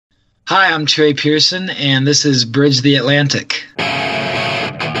Hi, I'm Trey Pearson, and this is Bridge the Atlantic. Are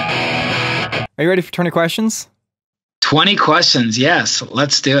you ready for 20 questions? 20 questions, yes.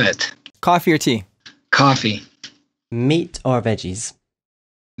 Let's do it. Coffee or tea? Coffee. Meat or veggies?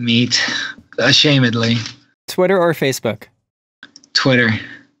 Meat. Ashamedly. Twitter or Facebook? Twitter.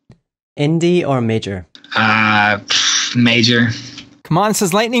 Indie or major? Major. Come on, it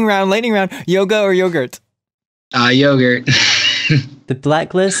says lightning round, lightning round. Yoga or yogurt? Yogurt. The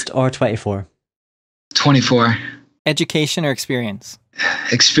Blacklist or 24? 24. Education or experience?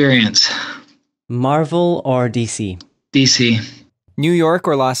 Experience. Marvel or DC? DC. New York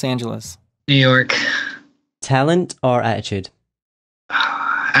or Los Angeles? New York. Talent or attitude?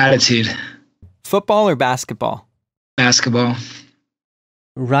 Attitude. Football or basketball? Basketball.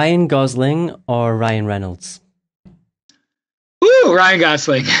 Ryan Gosling or Ryan Reynolds? Woo! Ryan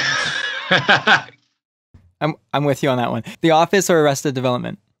Gosling. I'm with you on that one. The Office or Arrested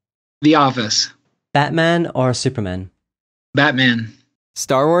Development? The Office. Batman or Superman? Batman.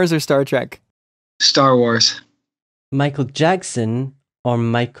 Star Wars or Star Trek? Star Wars. Michael Jackson or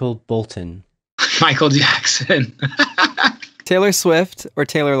Michael Bolton? Michael Jackson. Taylor Swift or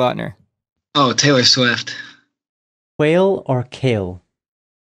Taylor Lautner? Oh, Taylor Swift. Whale or kale?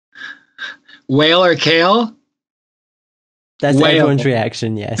 Whale or kale? That's Whale. everyone's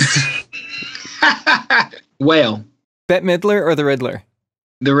reaction, yes. Whale. Bette Midler or The Riddler?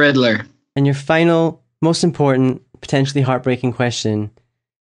 The Riddler. And your final, most important, potentially heartbreaking question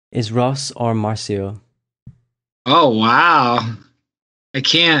is Ross or Marcio? Oh, wow. I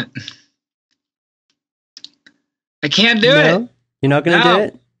can't do it. You're not going to do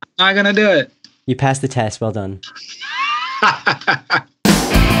it? I'm not going to do it. You passed the test. Well done.